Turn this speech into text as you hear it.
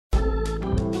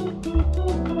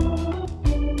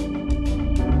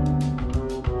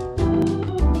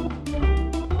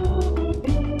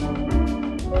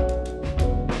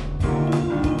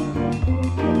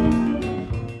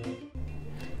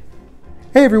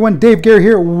Hey everyone, Dave Guerra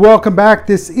here. Welcome back.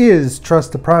 This is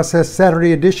Trust the Process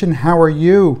Saturday edition. How are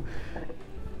you?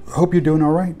 Hope you're doing all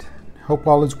right. Hope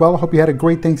all is well. Hope you had a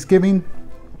great Thanksgiving.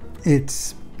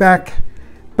 It's back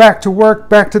to work,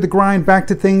 back to the grind, back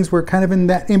to things. We're kind of in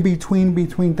that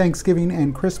between Thanksgiving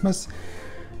and Christmas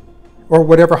or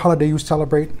whatever holiday you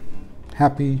celebrate.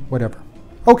 Happy whatever.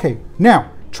 Okay,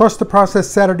 now Trust the Process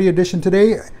Saturday edition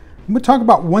today. I'm going to talk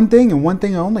about one thing and one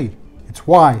thing only. It's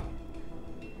why.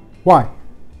 Why?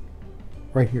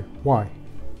 Right here. Why?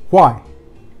 Why?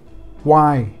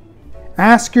 Why?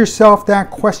 Ask yourself that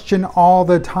question all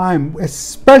the time.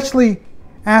 Especially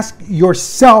ask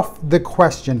yourself the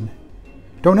question.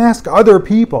 Don't ask other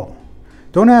people.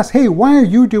 Don't ask, hey, why are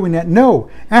you doing that? No.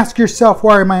 Ask yourself,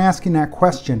 why am I asking that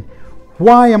question?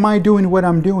 Why am I doing what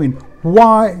I'm doing?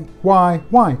 Why? Why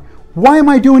am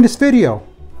I doing this video?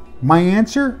 My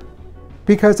answer?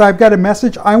 Because I've got a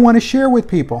message I want to share with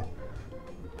people.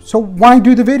 So why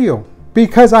do the video?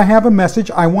 Because I have a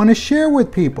message I want to share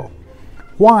with people.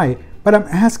 Why? But I'm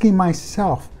asking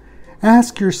myself.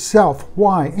 Ask yourself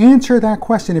why. Answer that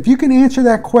question. If you can answer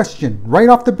that question right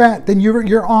off the bat, then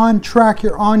you're on track.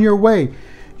 You're on your way.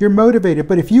 You're motivated.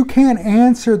 But if you can't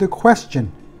answer the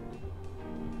question,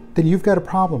 then you've got a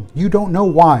problem. You don't know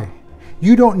why.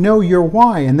 You don't know your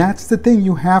why. And that's the thing.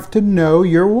 You have to know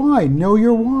your why. Know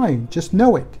your why. Just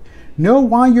know it. Know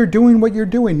why you're doing what you're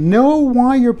doing. Know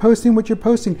why you're posting what you're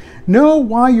posting. Know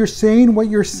why you're saying what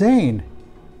you're saying.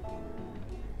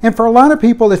 And for a lot of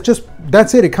people, it's just,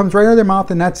 that's it. It comes right out of their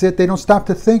mouth and that's it. They don't stop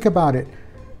to think about it.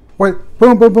 Or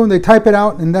boom, boom, boom, they type it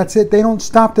out and that's it. They don't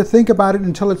stop to think about it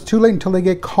until it's too late, until they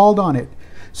get called on it.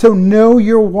 So know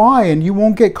your why and you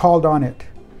won't get called on it.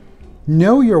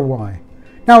 Know your why.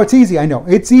 Now it's easy, I know.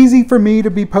 It's easy for me to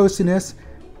be posting this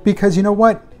because you know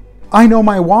what? I know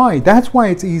my why. That's why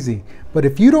it's easy. But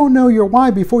if you don't know your why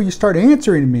before you start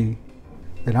answering me,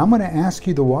 then I'm going to ask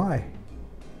you the why.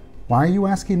 Why are you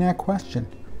asking that question?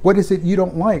 What is it you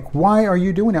don't like? Why are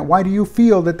you doing that? Why do you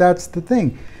feel that that's the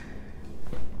thing?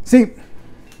 See,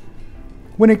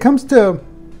 when it comes to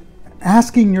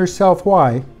asking yourself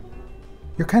why,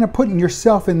 you're kind of putting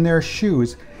yourself in their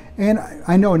shoes. And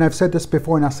I know, and I've said this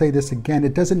before and I'll say this again,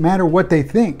 it doesn't matter what they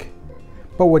think.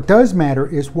 But what does matter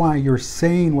is why you're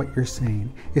saying what you're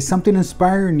saying. Is something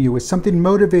inspiring you? Is something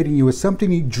motivating you? Is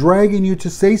something dragging you to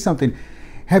say something?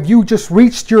 Have you just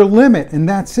reached your limit and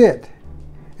that's it?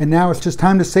 And now it's just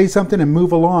time to say something and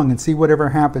move along and see whatever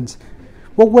happens.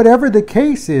 Well, whatever the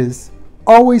case is,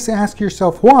 always ask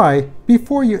yourself why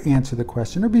before you answer the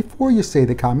question or before you say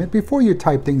the comment, before you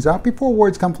type things out, before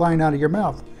words come flying out of your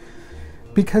mouth.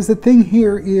 Because the thing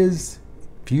here is,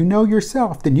 if you know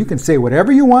yourself, then you can say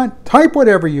whatever you want, type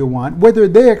whatever you want, whether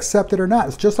they accept it or not.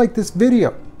 It's just like this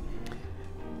video.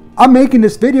 I'm making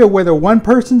this video whether one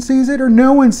person sees it or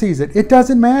no one sees it. It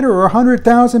doesn't matter, or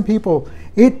 100,000 people.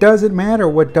 It doesn't matter.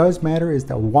 What does matter is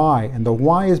the why. And the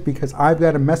why is because I've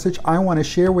got a message I want to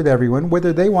share with everyone,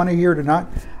 whether they want to hear it or not.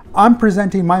 I'm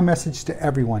presenting my message to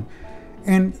everyone.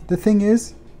 And the thing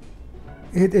is,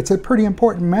 it's a pretty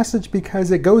important message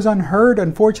because it goes unheard.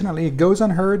 Unfortunately, it goes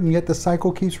unheard, and yet the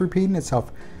cycle keeps repeating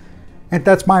itself. And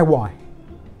that's my why.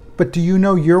 But do you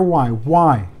know your why?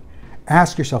 Why?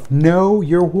 Ask yourself, know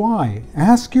your why.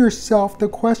 Ask yourself the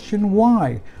question,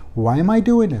 why? Why am I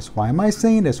doing this? Why am I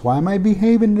saying this? Why am I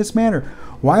behaving in this manner?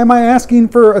 Why am I asking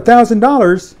for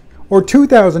 $1,000 or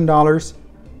 $2,000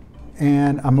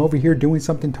 and I'm over here doing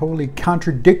something totally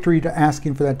contradictory to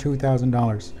asking for that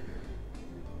 $2,000?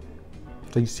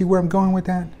 So you see where I'm going with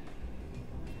that?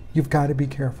 You've got to be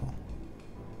careful.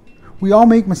 We all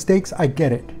make mistakes. I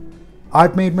get it.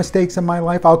 I've made mistakes in my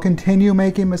life. I'll continue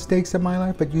making mistakes in my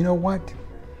life. But you know what?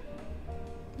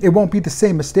 It won't be the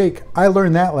same mistake. I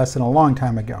learned that lesson a long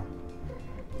time ago.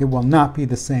 It will not be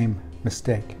the same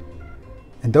mistake.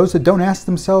 And those that don't ask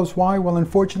themselves why, well,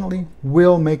 unfortunately,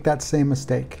 will make that same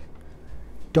mistake.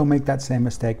 Don't make that same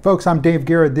mistake. Folks, I'm Dave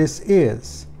Guerra. This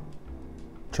is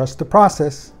Trust the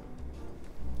Process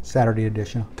Saturday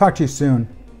edition. Talk to you soon.